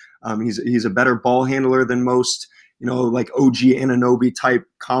 pounds. He's a better ball handler than most, like OG Anunoby type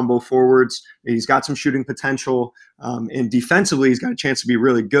combo forwards. He's got some shooting potential. And defensively, he's got a chance to be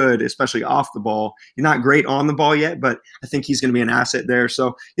really good, especially off the ball. He's not great on the ball yet, but I think he's going to be an asset there.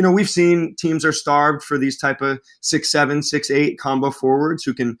 So, we've seen teams are starved for these type of 6'7", 6'8" combo forwards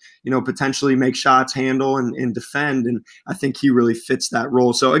who can, potentially make shots, handle, and defend. And I think he really fits that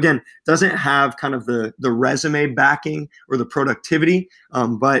role. So again, doesn't have kind of the resume backing or the productivity,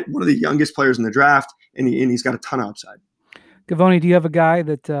 but one of the youngest players in the draft, and he's got a ton of upside. Givony, do you have a guy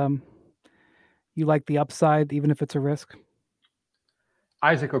that you like the upside, even if it's a risk?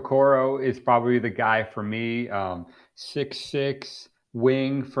 Isaac Okoro is probably the guy for me. 6'6",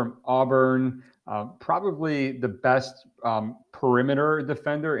 wing from Auburn, probably the best perimeter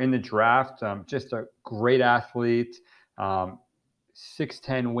defender in the draft. Just a great athlete, 6'10"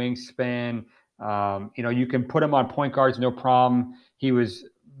 wingspan. You can put him on point guards, no problem. He's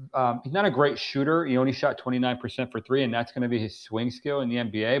not a great shooter. He only shot 29% for 3, and that's going to be his swing skill in the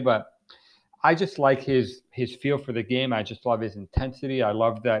NBA. But I just like his feel for the game. I just love his intensity. I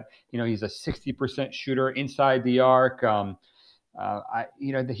love that, he's a 60% shooter inside the arc.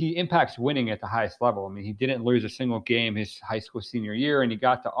 He impacts winning at the highest level. I mean, he didn't lose a single game his high school senior year, and he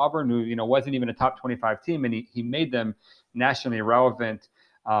got to Auburn, who, wasn't even a top 25 team, and he made them nationally relevant.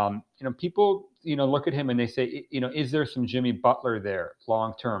 People, look at him and they say, is there some Jimmy Butler there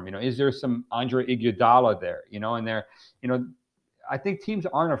long term? Is there some Andre Iguodala there? And they're, I think teams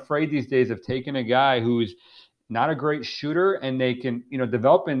aren't afraid these days of taking a guy who's not a great shooter, and they can,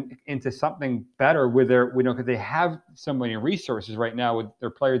 develop into something better with their, because they have so many resources right now with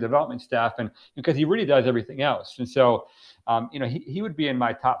their player development staff, and because he really does everything else. And so, he would be in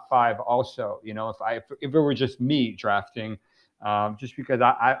my top 5 also, if it were just me drafting, just because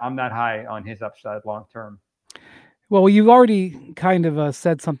I'm not high on his upside long term. Well, you've already kind of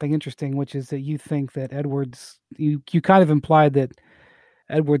said something interesting, which is that you think that Edwards, you kind of implied that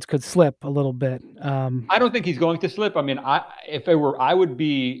Edwards could slip a little bit. I don't think he's going to slip. I mean, I would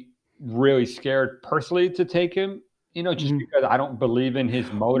be really scared personally to take him, just because I don't believe in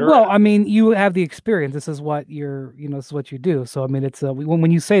his motor. Well, I mean, you have the experience. This is what this is what you do. So, I mean, it's when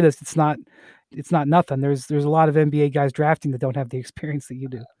you say this, it's not nothing. There's a lot of NBA guys drafting that don't have the experience that you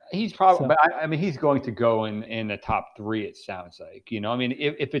do. He's probably, but I mean, he's going to go in the top 3. It sounds like, I mean,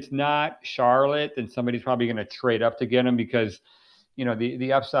 if it's not Charlotte, then somebody's probably going to trade up to get him because,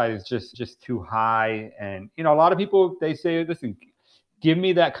 the upside is just too high. And, a lot of people, they say, listen, give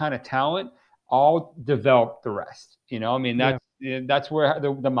me that kind of talent. I'll develop the rest. I mean, that's where the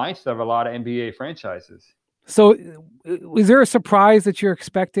mindset of a lot of NBA franchises. So is there a surprise that you're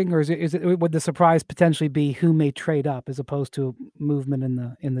expecting, or would the surprise potentially be who may trade up as opposed to movement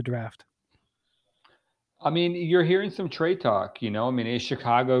in the draft? I mean, you're hearing some trade talk, I mean, is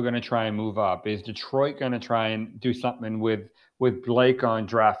Chicago going to try and move up? Is Detroit going to try and do something with Blake on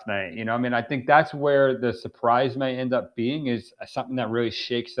draft night? I mean, I think that's where the surprise may end up being, is something that really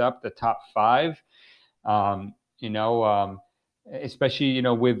shakes up the top five. Especially,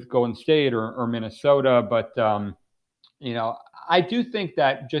 with Golden State or Minnesota. But, I do think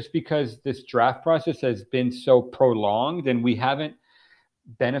that just because this draft process has been so prolonged and we haven't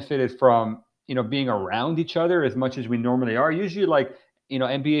benefited from, being around each other as much as we normally are. Usually, like,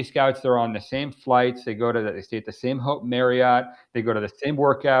 NBA scouts, they're on the same flights. They stay at the same Marriott. They go to the same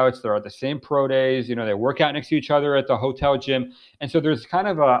workouts. They're at the same pro days. They work out next to each other at the hotel gym. And so there's kind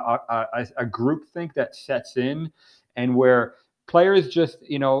of a group think that sets in, and where players just,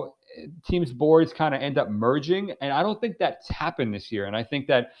 teams' boards kind of end up merging. And I don't think that's happened this year. And I think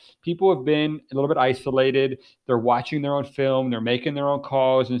that people have been a little bit isolated. They're watching their own film. They're making their own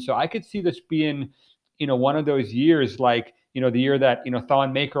calls. And so I could see this being, one of those years, like, the year that,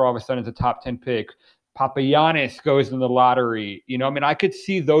 Thon Maker all of a sudden is a top 10 pick. Papagiannis goes in the lottery. I mean, I could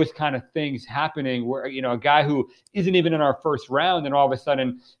see those kind of things happening where, a guy who isn't even in our first round and all of a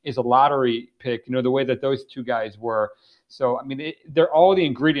sudden is a lottery pick, the way that those two guys were. So, I mean, all the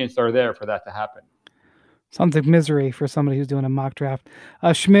ingredients are there for that to happen. Sounds like misery for somebody who's doing a mock draft.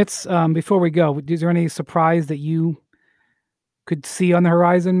 Schmitz, before we go, is there any surprise that you could see on the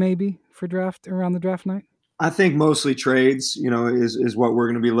horizon maybe for around the draft night? I think mostly trades, is what we're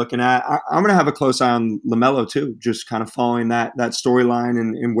going to be looking at. I'm going to have a close eye on LaMelo too, just kind of following that storyline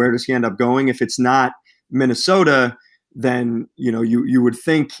and where does he end up going. If it's not Minnesota, then, you would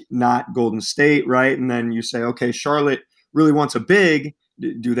think not Golden State, right? And then you say, okay, Charlotte really wants a big.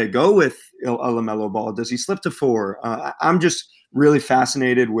 Do they go with a LaMelo Ball? Does he slip to 4? I'm just really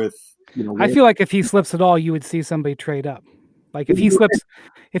fascinated with, I feel like if he slips at all, you would see somebody trade up. Like if he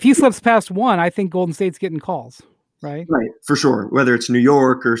slips past 1, I think Golden State's getting calls, right? Right, for sure. Whether it's New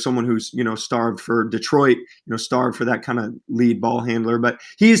York or someone who's, starved for Detroit, starved for that kind of lead ball handler. But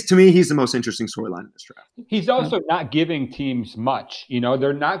to me, he's the most interesting storyline in this draft. He's also not giving teams much.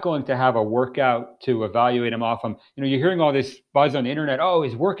 They're not going to have a workout to evaluate him off. You're hearing all this buzz on the internet. Oh,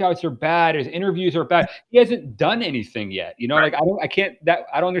 his workouts are bad. His interviews are bad. He hasn't done anything yet. Like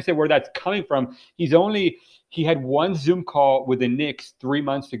I don't understand where that's coming from. He had one Zoom call with the Knicks 3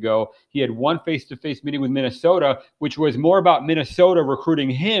 months ago. He had one face-to-face meeting with Minnesota, which was more about Minnesota recruiting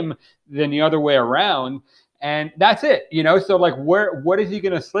him than the other way around. And that's it, So like, what is he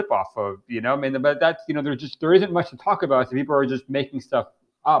going to slip off of? I mean, but that's, there isn't much to talk about. So people are just making stuff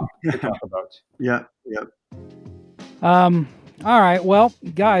up to talk about. Yeah. All right. Well,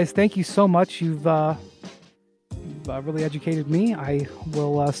 guys, thank you so much. You've really educated me. I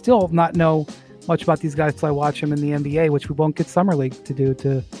will still not know much about these guys till I watch them in the NBA, which we won't get Summer League to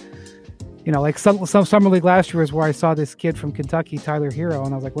do. Like some Summer League last year is where I saw this kid from Kentucky, Tyler Hero,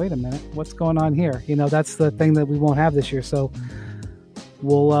 and I was like, wait a minute, what's going on here? That's the thing that we won't have this year. So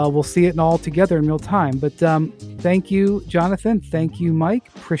we'll see it all together in real time. But thank you, Jonathan. Thank you, Mike.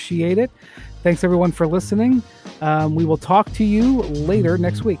 Appreciate it. Thanks everyone for listening. We will talk to you later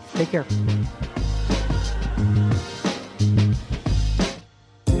next week. Take care.